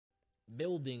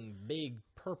building big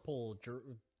purple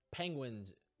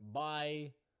penguins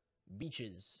by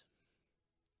beaches.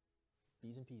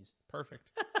 Bees and peas.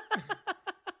 Perfect.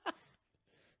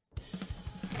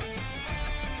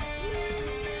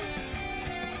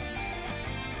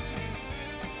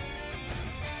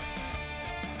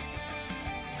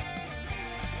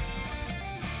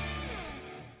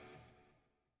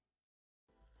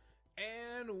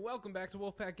 And welcome back to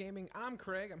Wolfepack Gaming. I'm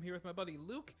Craig. I'm here with my buddy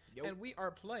Luke, and we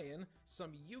are playing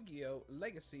some Yu-Gi-Oh!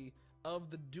 Legacy of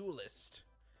the Duelist.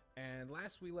 And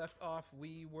last we left off,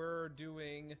 we were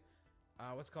doing,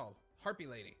 what's it called? Harpy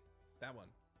Lady. That one.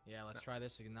 Yeah, let's try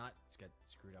this and not get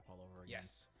screwed up all over again.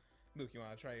 Yes. Luke, you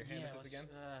want to try your hand at this again?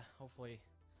 Hopefully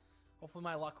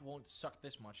my luck won't suck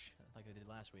this much like I did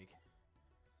last week.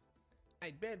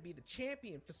 I'd better be the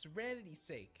champion for Serenity's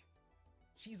sake.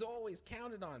 She's always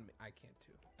counted on me. I can't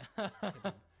too.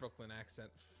 Brooklyn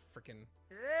accent, freaking.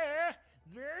 Yeah,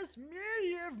 this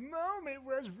medium moment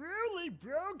was really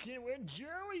broken when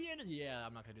Joey and. Yeah,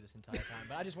 I'm not gonna do this entire time,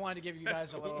 but I just wanted to give you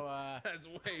guys a little. That's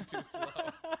way too slow.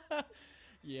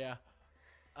 Yeah.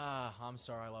 I'm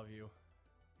sorry. I love you.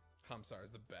 Hamsar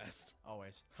is the best.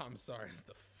 Always. Hamsar is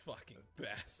the fucking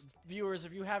best. Viewers,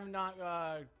 if you have not,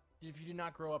 if you did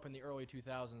not grow up in the early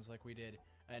 2000s like we did,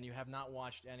 and you have not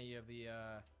watched any of the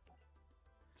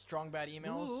Strong Bad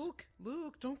emails,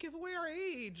 Luke, don't give away our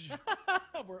age.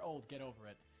 we're old. Get over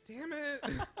it. Damn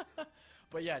it.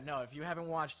 But yeah, no, if you haven't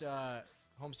watched Homestar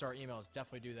emails,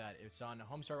 definitely do that. It's on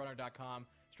homestarrunner.com.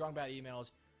 Strong Bad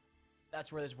emails.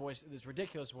 That's where this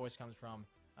ridiculous voice comes from.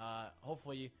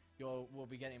 Hopefully, we'll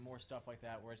be getting more stuff like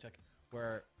that, where it's like,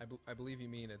 where I believe you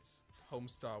mean it's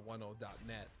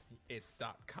homestar10.net. It's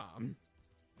 .com.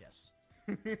 Yes.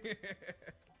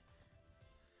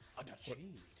 Adachit.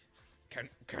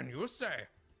 Can you say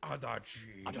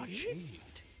Adachit? Adachit.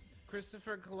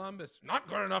 Christopher Columbus. Not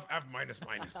good enough. F minus.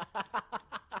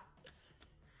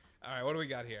 All right, what do we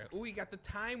got here? Ooh, we got the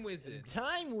Time Wizard.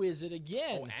 Time Wizard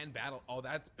again. Oh, and Battle. Oh,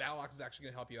 that's Battlebox is actually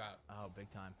gonna help you out. Oh, big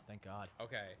time. Thank God.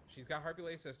 Okay, she's got Harpy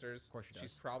Lay sisters. Of course she does.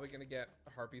 She's probably gonna get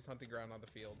Harpy's hunting ground on the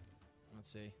field.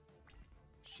 Let's see.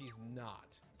 She's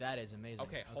not. That is amazing.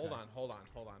 Okay, hold on.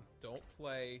 Don't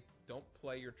play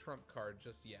your trump card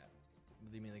just yet.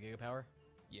 Do you mean the Giga Power?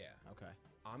 Yeah. Okay.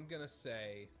 I'm gonna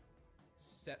say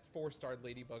set 4-star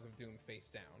Ladybug of Doom face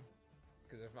down.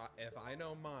 Because if I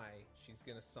know she's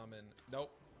gonna summon.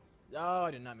 Nope. Oh,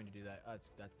 I did not mean to do that.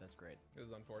 That's great. This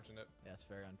is unfortunate. Yes,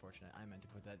 very unfortunate. I meant to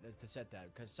put that to set that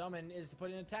because summon is to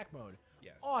put in attack mode.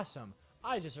 Yes. Awesome.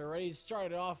 I just already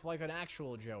started off like an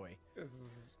actual Joey.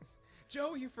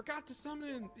 Joey, you forgot to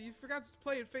summon. You forgot to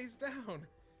play it face down.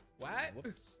 What?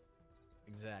 Whoops.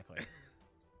 Exactly.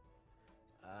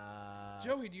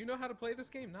 Joey, do you know how to play this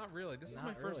game? Not really. This is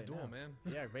my first duel, man.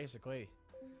 Yeah, basically.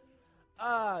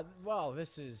 Well,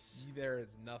 this is... There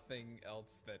is nothing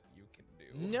else that you can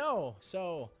do. No,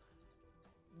 so...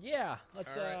 Yeah,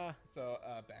 let's, right. So,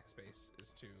 backspace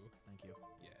is to... Thank you.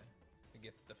 Yeah, to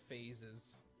get the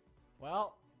phases.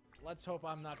 Well, let's hope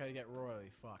I'm not gonna get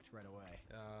royally fucked right away.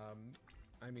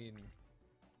 I mean...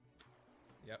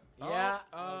 Yep. Yeah.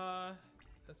 Oh,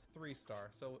 that's 3-star,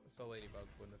 so Ladybug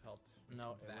wouldn't have helped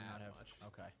no, it would not have. much.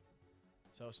 Okay.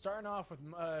 So starting off with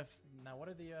now, what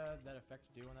did that effect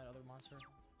do on that other monster?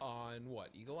 On what?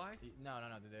 Eagle Eye? No,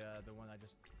 the one I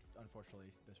just unfortunately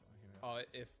this one here. Oh,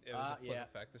 if it was a flip yeah.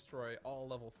 effect, destroy all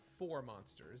level 4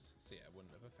 monsters. So yeah, it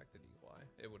wouldn't have affected Eagle Eye.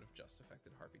 It would have just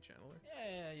affected Harpy Channeler.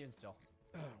 Yeah, even still.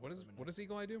 What does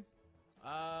Eagle Eye do?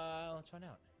 Let's find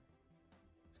out.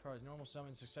 This card is normal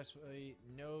summon successfully.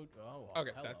 No. Oh.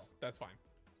 Okay, hello. that's fine.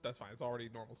 That's fine. It's already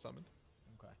normal summoned.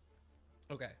 Okay.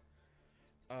 Okay.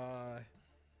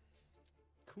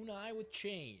 Kunai with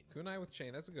chain. Kunai with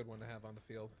chain. That's a good one to have on the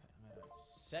field. Okay, I'm gonna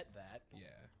set that.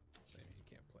 Yeah. Maybe you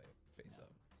can't play it face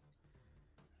up.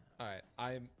 All right.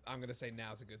 I'm gonna say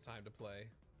now's a good time to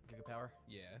play. Giga Power.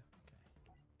 Yeah. Okay.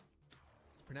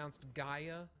 It's pronounced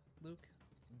Gaia, Luke.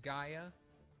 Gaia.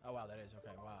 Oh wow, that is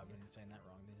okay. Wow, I've been saying that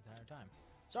wrong the entire time.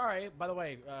 Sorry. By the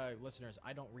way, listeners,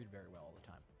 I don't read very well all the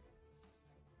time.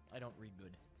 I don't read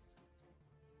good.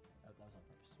 That was on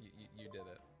purpose. You did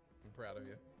it. I'm proud of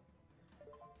you.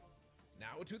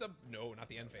 Now to the... No, not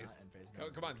the end phase. End phase, no.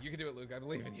 Come on, you can do it, Luke. I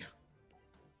believe in you.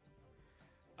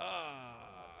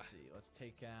 Let's see. Let's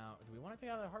take out... Do we want to take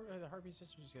out the Harpy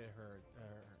sister? Just get her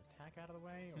attack out of the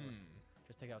way? Or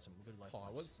just take out some good life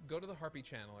points? Let's go to the Harpy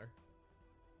Channeler.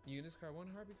 You can discard 1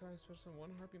 Harpy card, special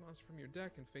 1 Harpy monster from your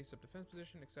deck and face up defense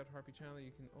position. Except Harpy Channeler,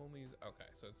 you can only use...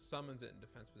 Okay, so it summons it in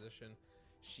defense position.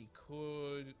 She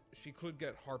could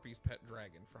get Harpy's pet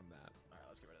dragon from that. All right,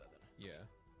 let's get rid of that then. Yeah.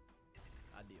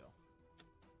 Adio.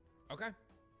 Okay.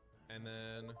 And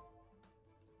then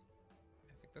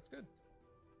That's good.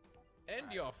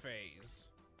 End your phase.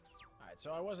 All right,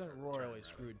 so I wasn't royally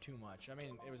screwed too much. I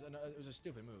mean, it was a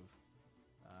stupid move.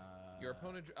 Your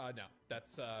opponent. No,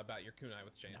 that's about your kunai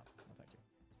with chain. No, thank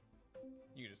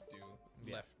you. You just do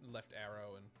left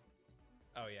arrow and.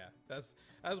 Oh yeah, that's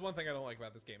one thing I don't like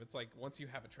about this game. It's like once you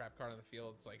have a trap card on the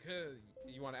field, it's like,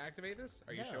 you want to activate this?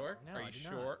 Are you sure? No, Are I you do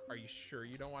sure? not. Are you sure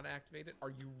you don't want to activate it? Are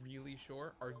you really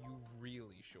sure? Are you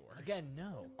really sure? Again,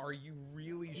 no. Are you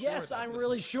really sure? Yes, I'm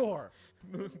really sure.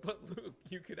 But Luke,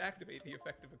 you could activate the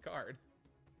effect of a card.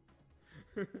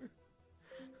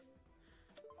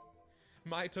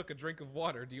 Mai took a drink of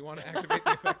water. Do you want to activate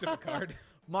the effect of a card?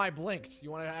 Mai blinked.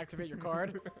 You want to activate your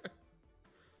card?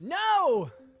 No!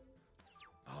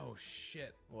 Oh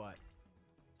shit. What?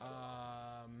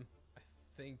 I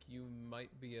think you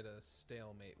might be at a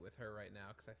stalemate with her right now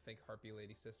because I think Harpy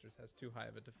Lady Sisters has too high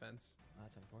of a defense. Oh,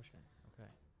 that's unfortunate. Okay.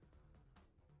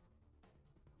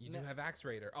 You do have Axe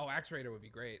Raider. Oh, Axe Raider would be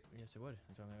great. Yes, it would.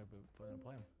 That's why I'm going to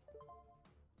play him.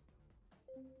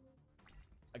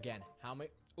 Again, how many?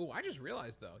 Oh, I just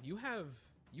realized though, you have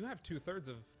 2/3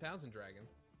 of Thousand Dragon.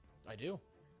 I do.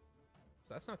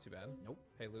 So that's not too bad. Nope.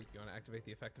 Hey Luke, you want to activate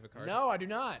the effect of a card? No, I do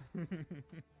not. Let's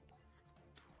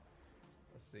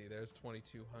see. There's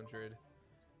 2,200.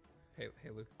 Hey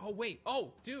Luke. Oh wait.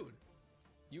 Oh dude,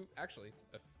 you actually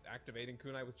activating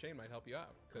kunai with chain might help you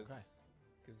out because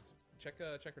check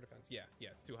her defense. Yeah,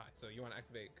 it's too high. So you want to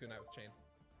activate kunai with chain.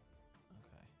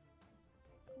 Okay.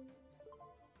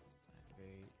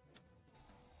 Activate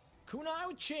kunai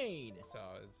with chain.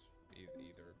 So it's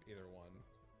either one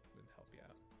would help you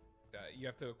out. You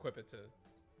have to equip it to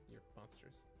your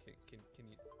monsters. Can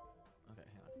you? Okay,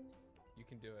 hang on. You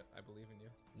can do it. I believe in you.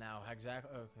 Now,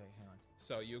 exactly. Okay, hang on.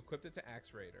 So you equipped it to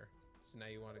Axe Raider. So now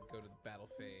you want to go to the battle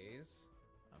phase.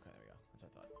 Okay, there we go. That's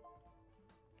what I thought.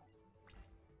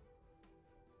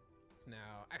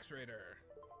 Now, Axe Raider.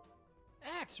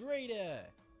 Axe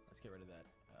Raider! Let's get rid of that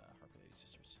Harpy Lady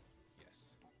Sisters.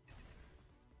 Yes.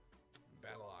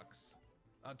 Battle Ox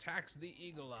attacks the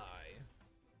Eagle Eye.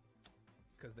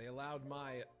 Because they allowed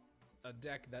a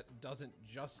deck that doesn't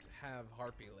just have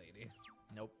Harpy Lady.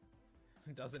 Nope.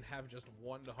 Doesn't have just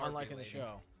one Harpy Unlike in Lady. the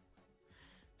show.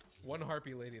 One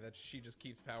Harpy Lady that she just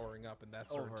keeps powering up, and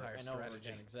that's her entire strategy. Over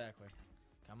again, exactly.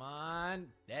 Come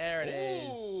on. There it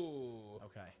is. Ooh.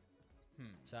 Okay.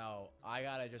 So I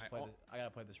gotta just play this. I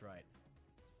gotta play this right.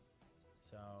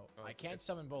 So I can't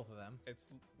summon both of them. It's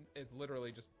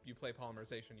literally just you play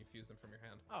polymerization, you fuse them from your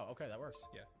hand. Oh, okay, that works.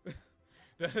 Yeah.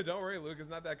 Don't worry, Luke. It's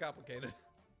not that complicated.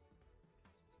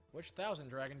 Which Thousand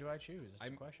Dragon do I choose? That's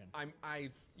the question.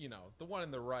 You know, the one on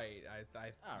the right.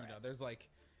 Right. Know, there's like,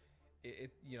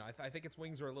 you know, I think its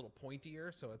wings are a little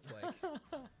pointier, so it's like,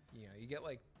 you know, you get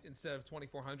like instead of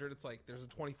 2400, it's like there's a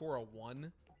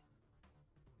 2401.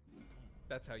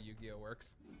 That's how Yu-Gi-Oh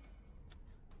works,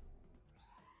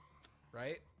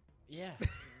 right? Yeah.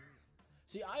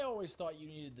 See, I always thought you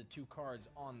needed the 2 cards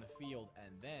on the field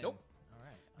and then. Nope. All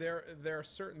right. There are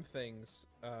certain things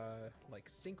like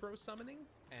synchro summoning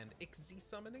and Ixi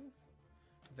summoning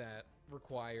that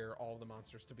require all the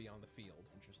monsters to be on the field.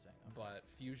 Interesting. Okay. But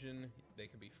fusion, they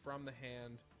can be from the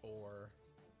hand or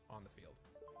on the field,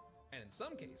 and in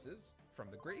some cases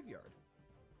from the graveyard.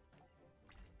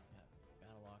 Yeah,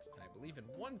 Battle Ox. And I believe in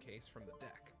one case from the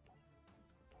deck.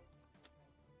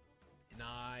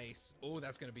 Nice. Oh,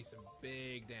 that's gonna be some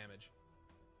big damage.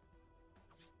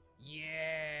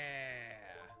 Yeah.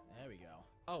 There we go.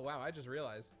 Oh wow, I just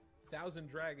realized Thousand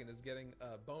Dragon is getting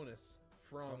a bonus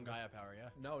from Gaia Power, yeah.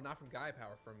 No, not from Gaia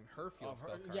Power, from her field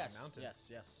spell card, yes, Mountain. yes.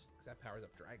 Because that powers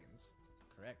up dragons.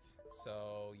 Correct.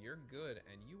 So you're good,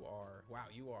 and you are, wow,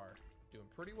 you are doing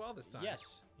pretty well this time.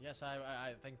 Yes, yes.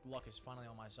 I think luck is finally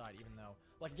on my side, even though,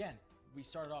 like again, we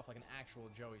started off like an actual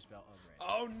Joey spell. Oh great.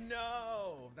 Oh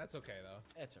no, that's okay though.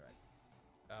 It's all right.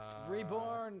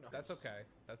 Reborn. That's okay.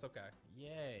 That's okay.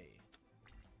 Yay.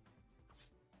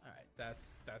 All right.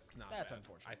 That's not. That's bad.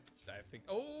 unfortunate. I think.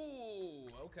 Oh,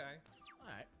 okay. All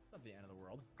right. It's not the end of the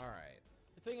world. All right.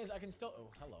 The thing is, I can still. Oh,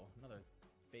 hello, another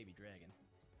baby dragon.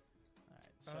 All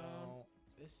right. So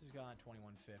this has gone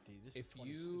 2150. This is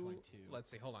 22. Let's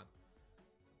see. Hold on.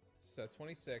 So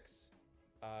 26.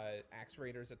 Axe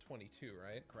Raiders at 22,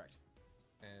 right? Correct.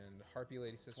 And Harpy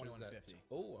Lady Sisters at 2150.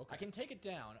 Oh, okay. I can take it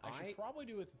down. I should probably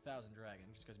do it with 1,000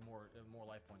 Dragon, just because more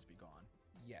life points be gone.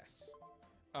 Yes.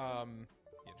 Yeah,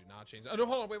 do not change. Oh no,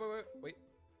 hold on. Wait.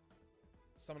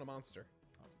 Summon a monster.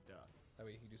 Oh, duh. That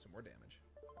way you can do some more damage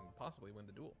and possibly win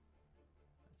the duel.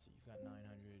 Let's see. You've got 900.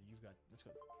 You've got. Let's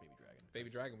go, Baby Dragon. Baby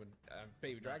Dragon would.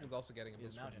 Baby Dragon's also getting a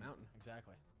boost from the mountain.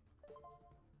 Exactly.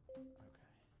 Okay.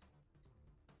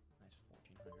 Nice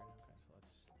 1,400. Okay, so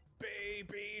let's.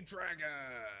 Baby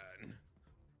Dragon.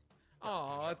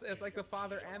 Oh, it's like the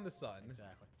father and the son.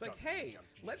 Exactly. It's like, hey,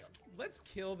 let's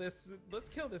kill this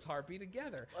harpy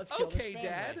together. Let's kill okay, this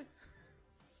Dad. family.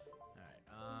 All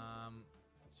right.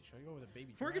 Let's see. Should I go with a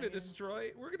baby We're dragon?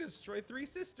 gonna destroy 3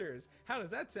 sisters. How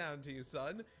does that sound to you,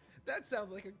 son? That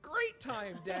sounds like a great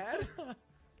time, Dad.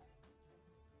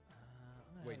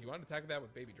 Wait, do you want to attack that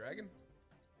with baby dragon?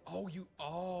 Oh,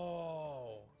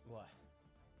 What?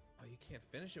 Oh, you can't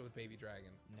finish it with baby dragon.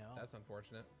 No. That's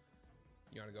unfortunate.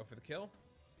 You want to go for the kill?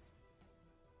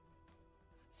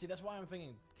 See, that's why I'm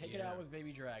thinking take it Yeah. out with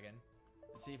baby dragon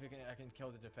and see if I can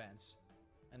kill the defense,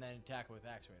 and then attack it with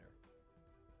actuator.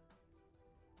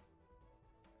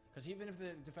 Because even if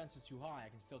the defense is too high, I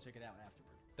can still take it out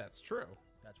afterward. That's true.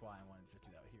 That's why I wanted to just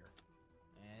do that here.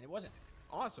 And it wasn't.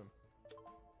 Awesome.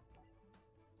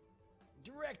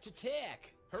 Direct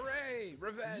attack! Hooray!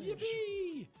 Revenge!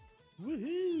 Yippee!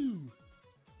 Woohoo!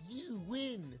 You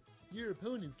win! Your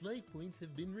opponent's life points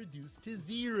have been reduced to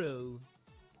 0.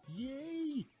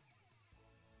 Yay!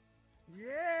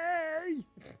 Yay!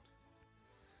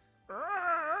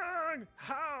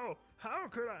 How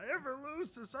could I ever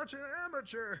lose to such an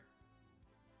amateur?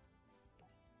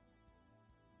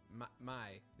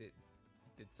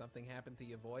 Did something happen to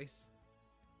your voice?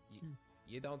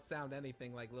 You don't sound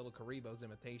anything like Little Karibo's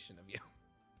imitation of you.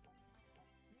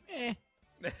 Eh.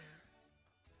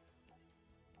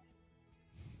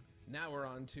 Now we're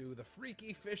on to the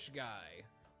freaky fish guy.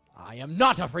 I am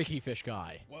not a freaky fish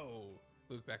guy. Whoa.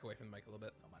 Luke, back away from the mic a little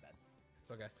bit. Oh, my bad.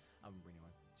 It's okay. I'm reading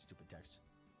one stupid text.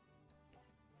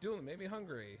 Dueling made me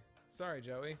hungry. Sorry,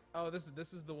 Joey. Oh, this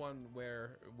is the one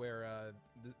where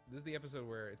this is the episode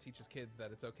where it teaches kids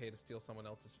that it's okay to steal someone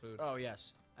else's food. Oh,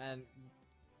 yes. And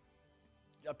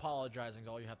apologizing is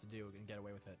all you have to do and get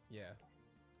away with it. Yeah.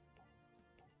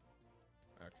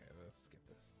 Okay, let's skip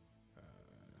this.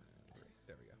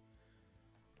 There we go.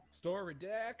 Story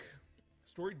deck.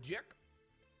 Story jack.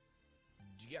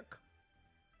 Jack.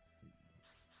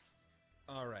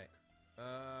 All right.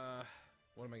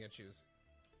 What am I gonna choose?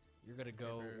 You're going to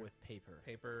go Paper. with paper.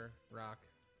 Paper, rock,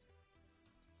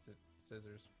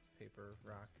 scissors. Paper,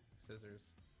 rock, scissors.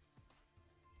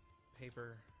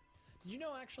 Paper. Did you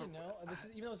know, actually, no? This is,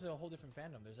 even though it's a whole different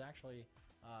fandom, there's actually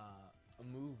a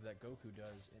move that Goku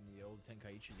does in the old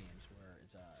Tenkaichi games where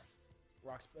it's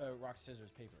rock, scissors,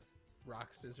 paper.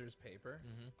 Rock, scissors, paper.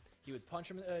 Mm-hmm. He would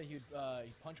punch him. He'd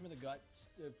punch him in the gut,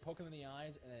 poke him in the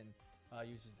eyes, and then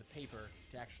uses the paper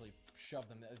to actually shove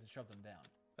them down.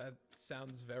 That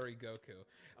sounds very Goku.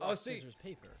 Rock, scissors,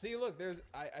 paper. See, look, there's.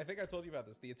 I think I told you about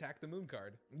this. The Attack the Moon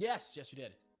card. Yes, you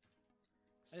did.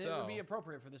 And So it would be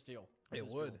appropriate for this deal. it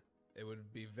would. It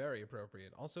would be very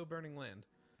appropriate. Also, Burning Land.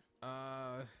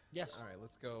 Yes. All right,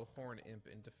 let's go Horn Imp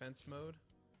in defense mode,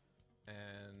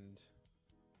 and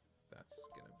that's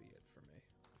gonna be it for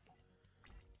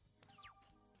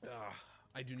me.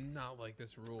 I do not like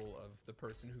this rule of the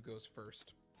person who goes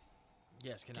first.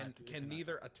 Yes, Can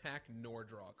neither attack nor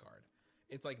draw a card.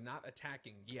 It's like not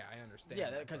attacking. Yeah, I understand.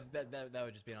 Yeah, because that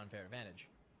would just be an unfair advantage.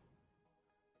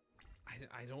 I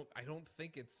don't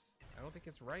think it's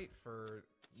right for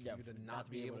you to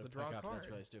not be able to draw pick a up. card.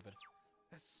 That's really stupid.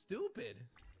 That's stupid.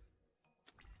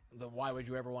 Why would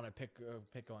you ever want to pick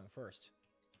going first?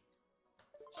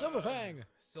 Silverfang.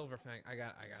 Silverfang. I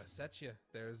gotta set you.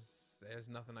 There's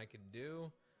nothing I can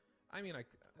do. I mean, I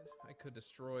could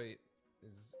destroy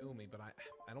his Umi, but I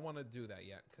don't want to do that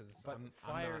yet because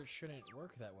fire shouldn't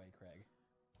work that way, Craig.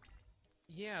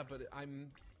 Yeah, but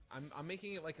I'm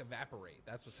making it like evaporate.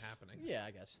 That's what's happening. Yeah,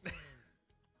 I guess.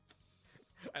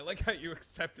 I like how you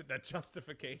accepted that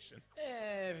justification.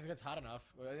 If it gets hot enough.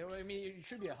 I mean, it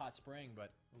should be a hot spring,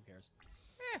 but who cares?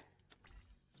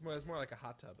 It's more like a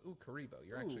hot tub. Ooh, Karibo,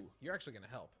 you're actually gonna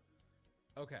help.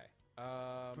 Okay.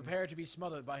 Prepare to be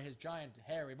smothered by his giant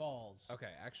hairy balls. Okay,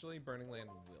 actually, Burning Land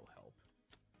will help.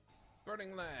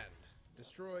 Burning Land,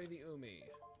 destroy the Umi,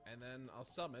 and then I'll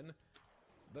summon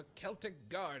the Celtic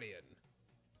Guardian,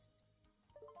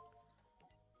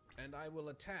 and I will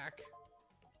attack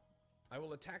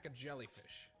a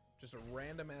jellyfish, just a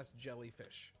random ass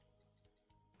jellyfish,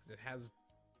 because it has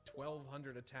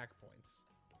 1,200 attack points.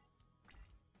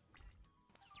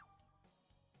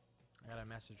 I got a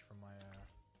message from my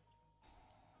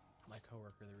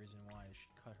coworker. The reason why is she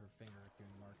cut her finger doing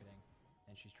marketing,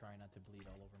 and she's trying not to bleed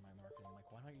all over my marketing. I'm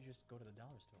like, why don't you just go to the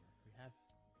dollar store?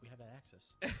 We have that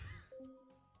access.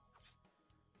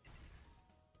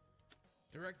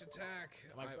 Direct attack.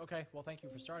 I'm like, okay, well, thank you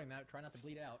for starting that. Try not to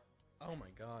bleed out. Oh my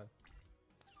god.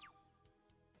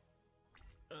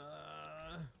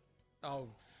 Oh,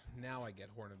 now I get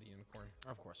Horn of the Unicorn.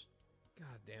 Of course.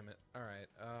 God damn it. All right.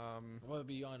 Will it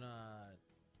be on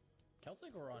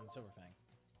Celtic or on Silverfang?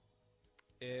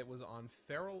 It was on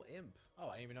Feral Imp. Oh,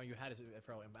 I didn't even know you had a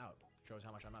Feral Imp out. Shows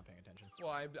how much I'm not paying attention.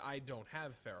 Well, I don't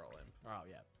have Feral Imp. Oh,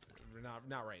 yeah.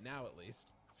 Not right now, at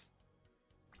least.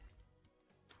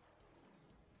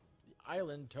 The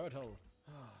Island Turtle.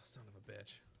 Oh, son of a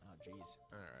bitch. Oh, jeez.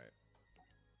 All right.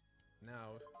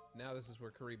 Now this is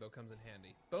where Karibo comes in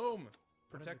handy. Boom!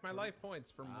 Protect my life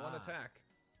points from one attack.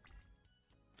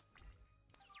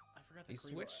 I forgot He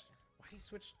switched. Why he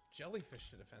switched Jellyfish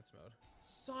to defense mode?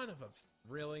 Son of a...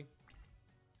 Really?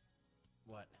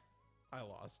 What? I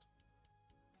lost.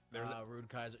 Rude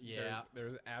Kaiser. Yeah.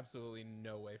 There's absolutely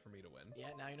no way for me to win. Yeah,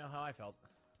 now you know how I felt.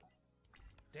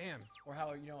 Damn. Or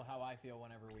how you know how I feel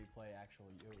whenever we play actual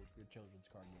children's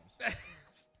card games.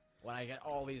 When I get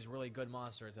all these really good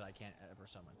monsters that I can't ever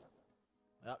summon.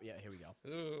 Oh, yeah, here we go.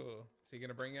 Ooh. Is he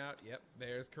gonna bring out? Yep,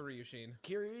 there's Kiryushin.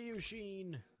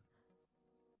 Kiryushin.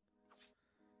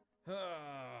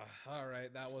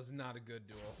 Alright, that was not a good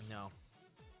duel. No.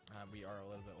 We are a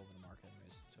little bit over the mark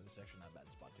anyways, so this is actually not a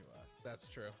bad spot to... That's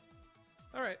true.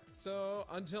 Alright, so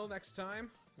until next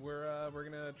time, we're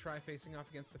gonna try facing off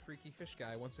against the freaky fish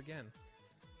guy once again.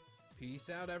 Peace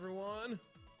out, everyone!